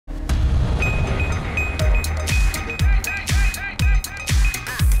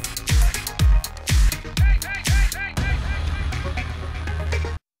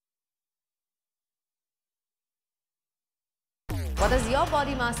What does your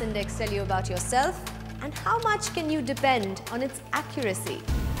body mass index tell you about yourself? And how much can you depend on its accuracy?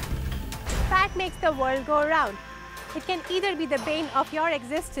 Fat makes the world go round. It can either be the bane of your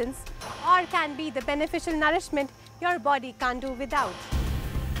existence or can be the beneficial nourishment your body can't do without.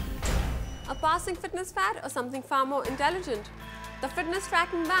 A passing fitness fad or something far more intelligent? The fitness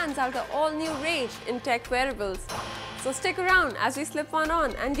tracking bands are the all-new rage in tech wearables. So stick around as we slip one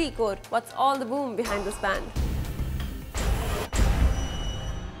on and decode what's all the boom behind this band.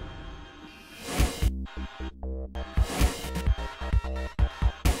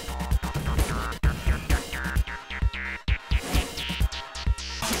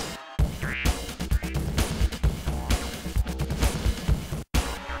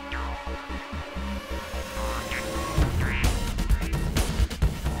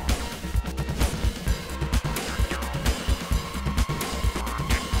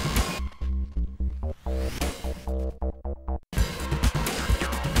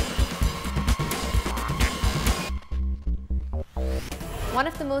 One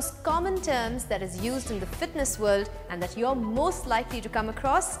of the most common terms that is used in the fitness world and that you're most likely to come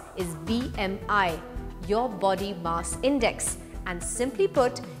across is BMI, your body mass index. And simply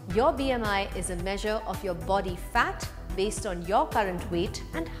put, your BMI is a measure of your body fat based on your current weight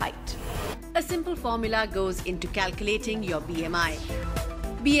and height. A simple formula goes into calculating your BMI.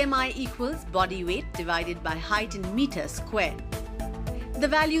 BMI equals body weight divided by height in meters squared. The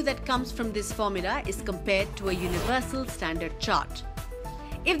value that comes from this formula is compared to a universal standard chart.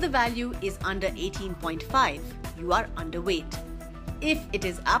 If the value is under 18.5, you are underweight. If it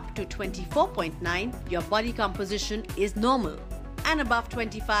is up to 24.9, your body composition is normal, and above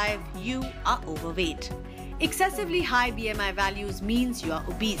 25, you are overweight. Excessively high BMI values means you are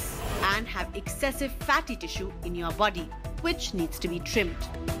obese and have excessive fatty tissue in your body, which needs to be trimmed.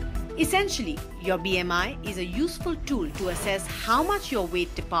 Essentially, your BMI is a useful tool to assess how much your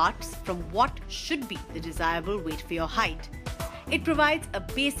weight departs from what should be the desirable weight for your height. It provides a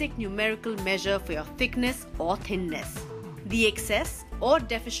basic numerical measure for your thickness or thinness. The excess or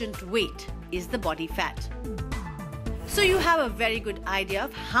deficient weight is the body fat. So you have a very good idea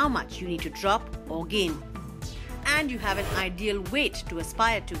of how much you need to drop or gain. And you have an ideal weight to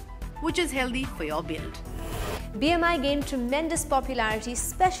aspire to, which is healthy for your build. BMI gained tremendous popularity,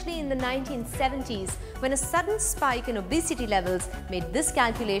 especially in the 1970s, when a sudden spike in obesity levels made this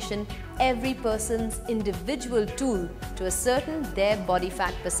calculation every person's individual tool to ascertain their body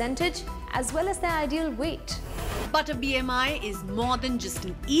fat percentage as well as their ideal weight. But a BMI is more than just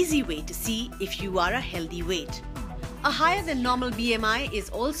an easy way to see if you are a healthy weight. A higher than normal BMI is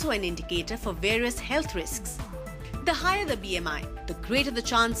also an indicator for various health risks. The higher the BMI, the greater the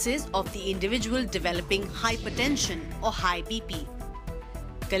chances of the individual developing hypertension or high BP,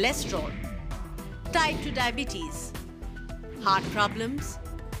 cholesterol, type 2 diabetes, heart problems,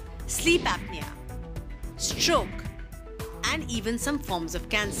 sleep apnea, stroke, and even some forms of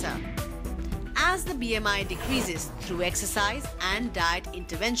cancer. As the BMI decreases through exercise and diet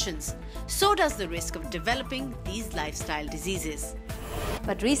interventions, so does the risk of developing these lifestyle diseases.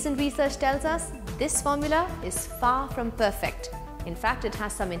 But recent research tells us this formula is far from perfect. In fact, it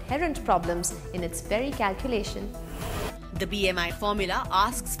has some inherent problems in its very calculation. The BMI formula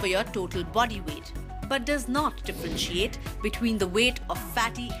asks for your total body weight, but does not differentiate between the weight of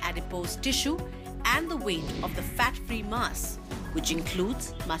fatty adipose tissue and the weight of the fat-free mass, which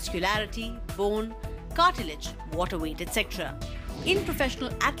includes muscularity, bone, cartilage, water weight, etc. In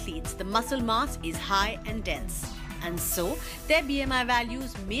professional athletes, the muscle mass is high and dense, and so their BMI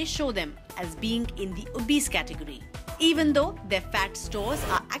values may show them as being in the obese category, even though their fat stores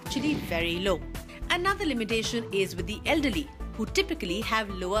are actually very low. Another limitation is with the elderly, who typically have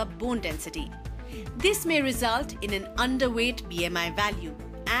lower bone density. This may result in an underweight BMI value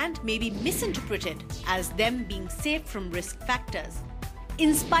and may be misinterpreted as them being safe from risk factors,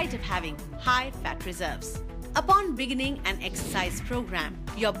 in spite of having high fat reserves. Upon beginning an exercise program,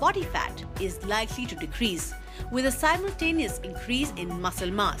 your body fat is likely to decrease with a simultaneous increase in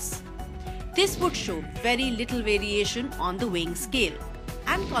muscle mass. This would show very little variation on the weighing scale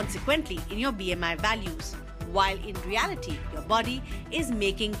and consequently in your BMI values, while in reality your body is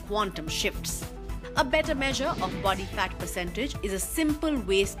making quantum shifts. A better measure of body fat percentage is a simple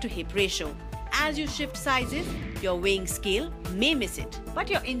waist to hip ratio. As you shift sizes, your weighing scale may miss it, but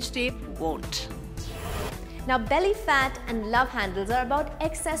your inch tape won't. Now, belly fat and love handles are about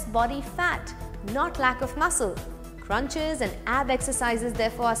excess body fat, not lack of muscle. Crunches and ab exercises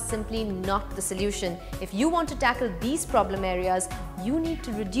therefore are simply not the solution. If you want to tackle these problem areas, you need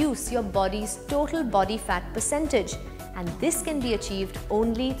to reduce your body's total body fat percentage. And this can be achieved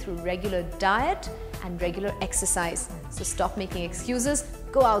only through regular diet and regular exercise. So stop making excuses,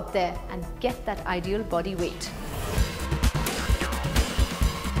 go out there and get that ideal body weight.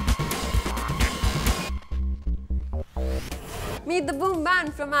 Meet the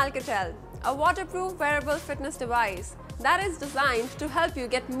Boomband from Alcatel, a waterproof wearable fitness device that is designed to help you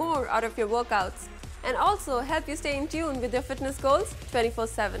get more out of your workouts and also help you stay in tune with your fitness goals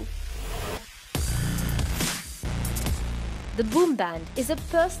 24/7. The Boomband is a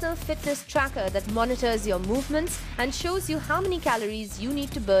personal fitness tracker that monitors your movements and shows you how many calories you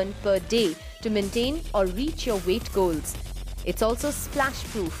need to burn per day to maintain or reach your weight goals. It's also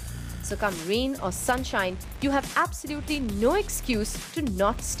splash-proof, so come rain or sunshine, you have absolutely no excuse to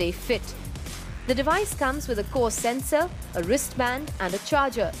not stay fit. The device comes with a core sensor, a wristband and a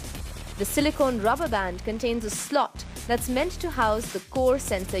charger. The silicone rubber band contains a slot that's meant to house the core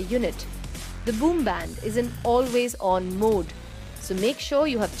sensor unit. The Boomband is in always-on mode, so make sure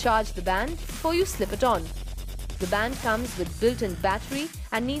you have charged the band before you slip it on. The band comes with built-in battery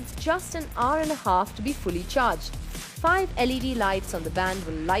and needs just an hour and a half to be fully charged. 5 LED lights on the band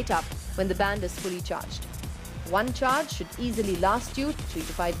will light up when the band is fully charged. One charge should easily last you 3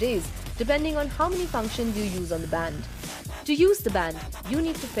 to 5 days, depending on how many functions you use on the band. To use the band, you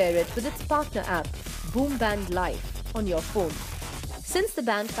need to pair it with its partner app, Boomband Life, on your phone. Since the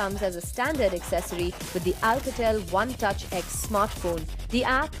band comes as a standard accessory with the Alcatel One Touch X smartphone, the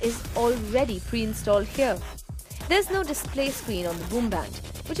app is already pre-installed here. There's no display screen on the Boomband,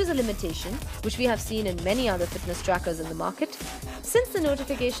 which is a limitation which we have seen in many other fitness trackers in the market. Since the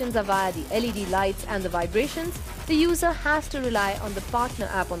notifications are via the LED lights and the vibrations, the user has to rely on the partner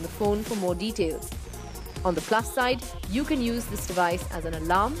app on the phone for more details. On the plus side, you can use this device as an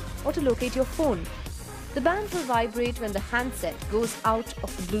alarm or to locate your phone. The band will vibrate when the handset goes out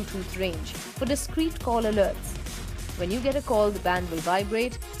of the Bluetooth range for discrete call alerts. When you get a call, the band will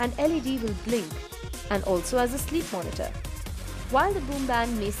vibrate and LED will blink, and also as a sleep monitor. While the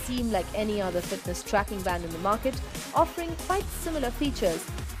Boomband may seem like any other fitness tracking band in the market, offering quite similar features,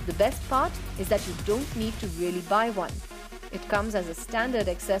 the best part is that you don't need to really buy one. It comes as a standard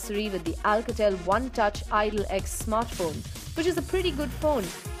accessory with the Alcatel One Touch Idle X smartphone, which is a pretty good phone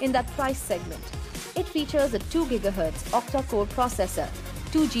in that price segment. It features a 2 GHz octa-core processor,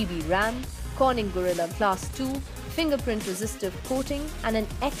 2 GB RAM, Corning Gorilla Glass 2, fingerprint-resistive coating and an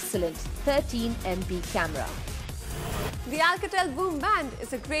excellent 13 MP camera. The Alcatel Boomband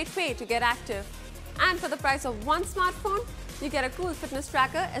is a great way to get active. And for the price of one smartphone, you get a cool fitness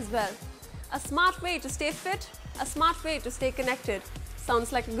tracker as well. A smart way to stay fit, a smart way to stay connected.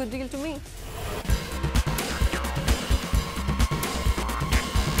 Sounds like a good deal to me.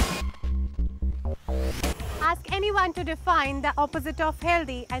 Ask anyone to define the opposite of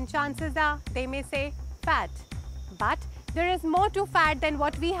healthy and chances are they may say fat. But there is more to fat than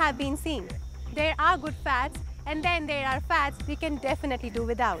what we have been seeing. There are good fats and then there are fats we can definitely do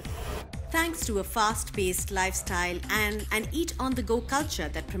without. Thanks to a fast-paced lifestyle and an eat-on-the-go culture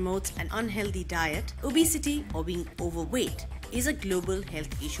that promotes an unhealthy diet, obesity or being overweight is a global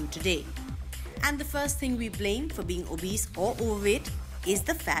health issue today. And the first thing we blame for being obese or overweight is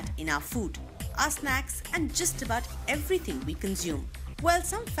the fat in our food, our snacks and just about everything we consume. Well,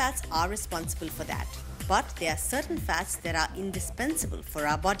 some fats are responsible for that, but there are certain fats that are indispensable for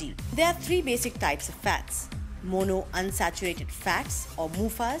our body. There are 3 basic types of fats: monounsaturated fats or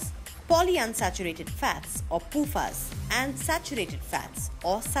MUFAs, polyunsaturated fats or PUFAs, and saturated fats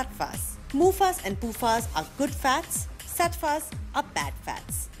or SATFAs. MUFAs and PUFAs are good fats, SATFAs are bad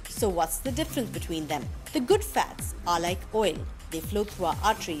fats. So what's the difference between them? The good fats are like oil, they flow through our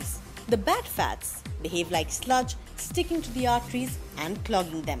arteries. The bad fats behave like sludge, sticking to the arteries and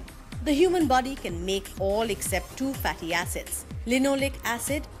clogging them. The human body can make all except 2 fatty acids, linoleic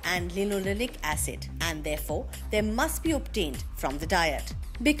acid and linoleic acid, and therefore they must be obtained from the diet.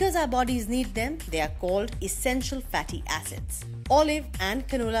 Because our bodies need them, they are called essential fatty acids. Olive and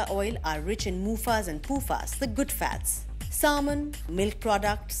canola oil are rich in MUFAs and PUFAs, the good fats. Salmon, milk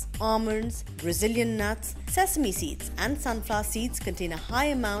products, almonds, Brazilian nuts, sesame seeds and sunflower seeds contain a high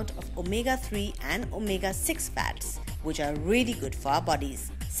amount of omega-3 and omega-6 fats, which are really good for our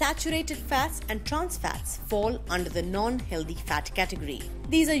bodies. Saturated fats and trans fats fall under the non-healthy fat category.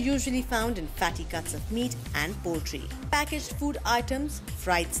 These are usually found in fatty cuts of meat and poultry. Packaged food items,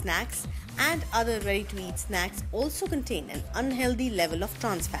 fried snacks, and other ready-to-eat snacks also contain an unhealthy level of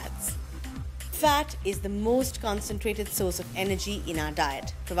trans fats. Fat is the most concentrated source of energy in our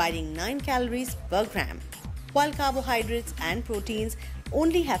diet, providing 9 calories per gram, while carbohydrates and proteins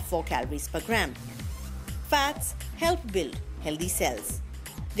only have 4 calories per gram. Fats help build healthy cells.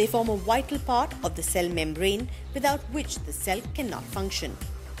 They form a vital part of the cell membrane, without which the cell cannot function.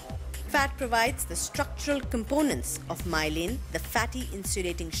 Fat provides the structural components of myelin, the fatty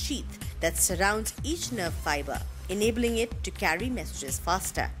insulating sheath that surrounds each nerve fiber, enabling it to carry messages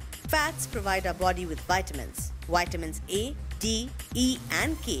faster. Fats provide our body with vitamins. Vitamins A, D, E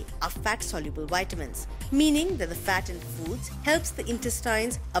and K are fat-soluble vitamins, meaning that the fat in foods helps the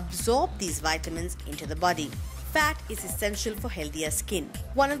intestines absorb these vitamins into the body. Fat is essential for healthier skin.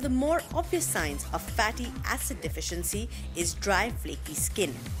 One of the more obvious signs of fatty acid deficiency is dry, flaky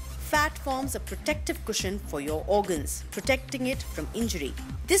skin. Fat forms a protective cushion for your organs, protecting it from injury.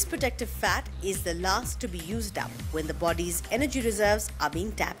 This protective fat is the last to be used up when the body's energy reserves are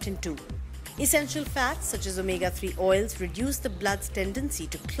being tapped into. Essential fats such as omega-3 oils reduce the blood's tendency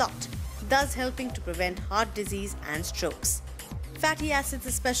to clot, thus helping to prevent heart disease and strokes. Fatty acids,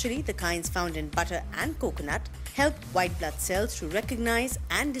 especially the kinds found in butter and coconut, help white blood cells to recognize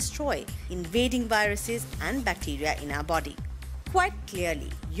and destroy invading viruses and bacteria in our body. Quite clearly,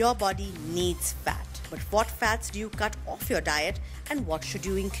 your body needs fat. But what fats do you cut off your diet and what should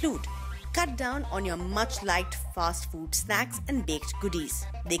you include? Cut down on your much-liked fast food snacks and baked goodies.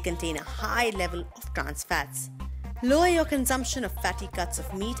 They contain a high level of trans fats. Lower your consumption of fatty cuts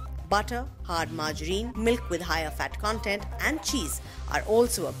of meat. Butter, hard margarine, milk with higher fat content and cheese are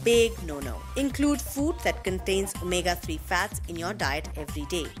also a big no-no. Include food that contains omega-3 fats in your diet every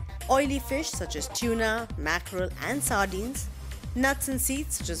day. Oily fish such as tuna, mackerel and sardines. Nuts and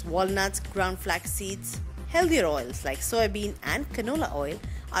seeds such as walnuts, ground flax seeds. Healthier oils like soybean and canola oil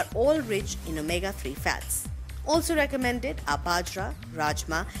are all rich in omega-3 fats. Also recommended are bajra,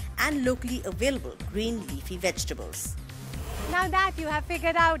 rajma and locally available green leafy vegetables. Now that you have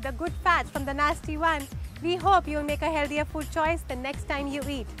figured out the good fats from the nasty ones, we hope you'll make a healthier food choice the next time you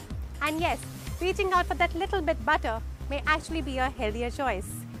eat. And yes, reaching out for that little bit butter may actually be a healthier choice.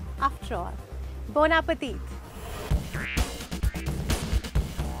 After all, bon appetit!